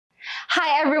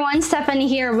Hi everyone, Stephanie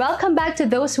here. Welcome back to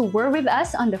those who were with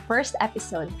us on the first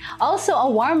episode. Also,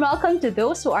 a warm welcome to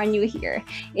those who are new here.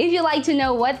 If you'd like to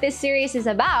know what this series is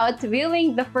about, we'll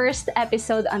link the first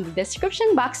episode on the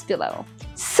description box below.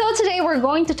 So today we're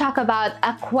going to talk about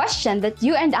a question that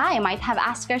you and I might have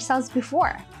asked ourselves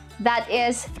before. That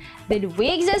is, did we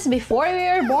exist before we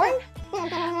were born?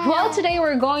 Well, today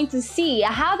we're going to see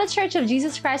how the Church of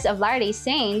Jesus Christ of Latter-day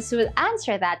Saints would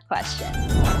answer that question.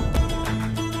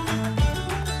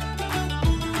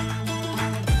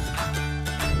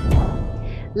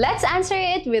 Let's answer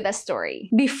it with a story.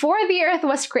 Before the earth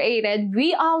was created,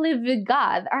 we all lived with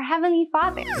God, our Heavenly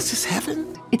Father. This is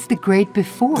heaven? It's the great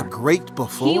before. The great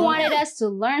before? He wanted us to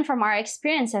learn from our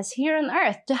experiences here on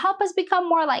earth to help us become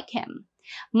more like Him.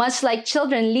 Much like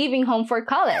children leaving home for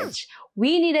college,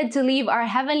 we needed to leave our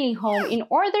heavenly home in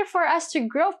order for us to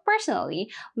grow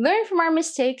personally, learn from our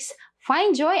mistakes,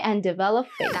 find joy, and develop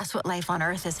faith. That's what life on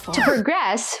earth is for. To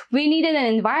progress, we needed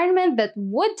an environment that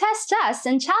would test us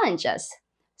and challenge us.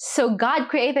 So God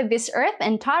created this earth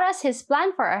and taught us His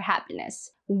plan for our happiness.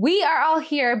 We are all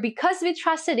here because we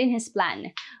trusted in His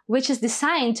plan, which is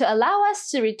designed to allow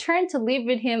us to return to live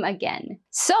with Him again.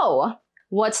 So,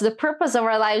 what's the purpose of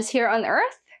our lives here on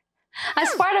earth?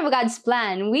 As part of God's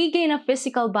plan, we gain a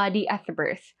physical body at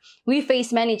birth. We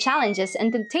face many challenges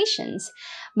and temptations,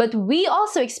 but we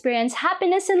also experience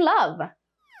happiness and love.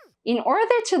 In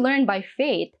order to learn by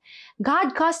faith,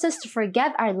 God caused us to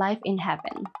forget our life in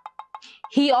heaven.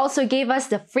 He also gave us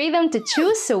the freedom to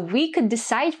choose so we could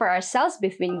decide for ourselves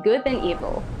between good and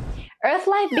evil. Earth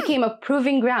life became a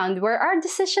proving ground where our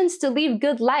decisions to live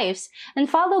good lives and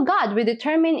follow God would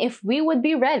determine if we would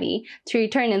be ready to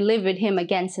return and live with Him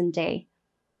again someday.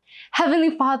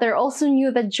 Heavenly Father also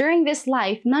knew that during this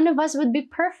life, none of us would be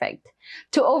perfect.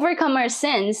 To overcome our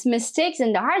sins, mistakes,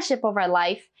 and the hardship of our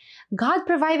life, God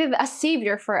provided a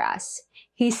Savior for us.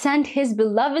 He sent His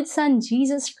beloved Son,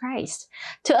 Jesus Christ,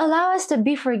 to allow us to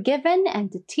be forgiven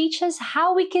and to teach us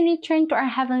how we can return to our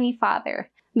Heavenly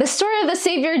Father. The story of the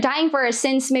Savior dying for our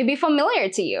sins may be familiar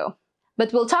to you,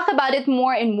 but we'll talk about it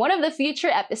more in one of the future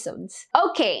episodes.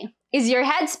 Okay, is your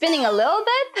head spinning a little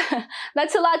bit?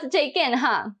 That's a lot to take in,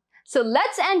 huh? So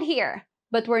let's end here.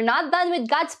 But we're not done with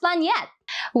God's plan yet.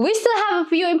 We still have a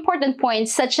few important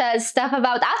points, such as stuff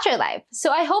about afterlife,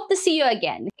 so I hope to see you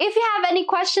again. If you have any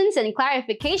questions and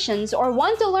clarifications or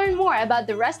want to learn more about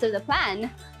the rest of the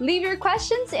plan, leave your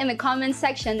questions in the comments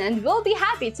section and we'll be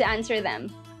happy to answer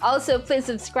them. Also, please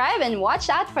subscribe and watch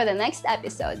out for the next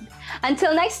episode.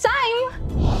 Until next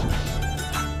time!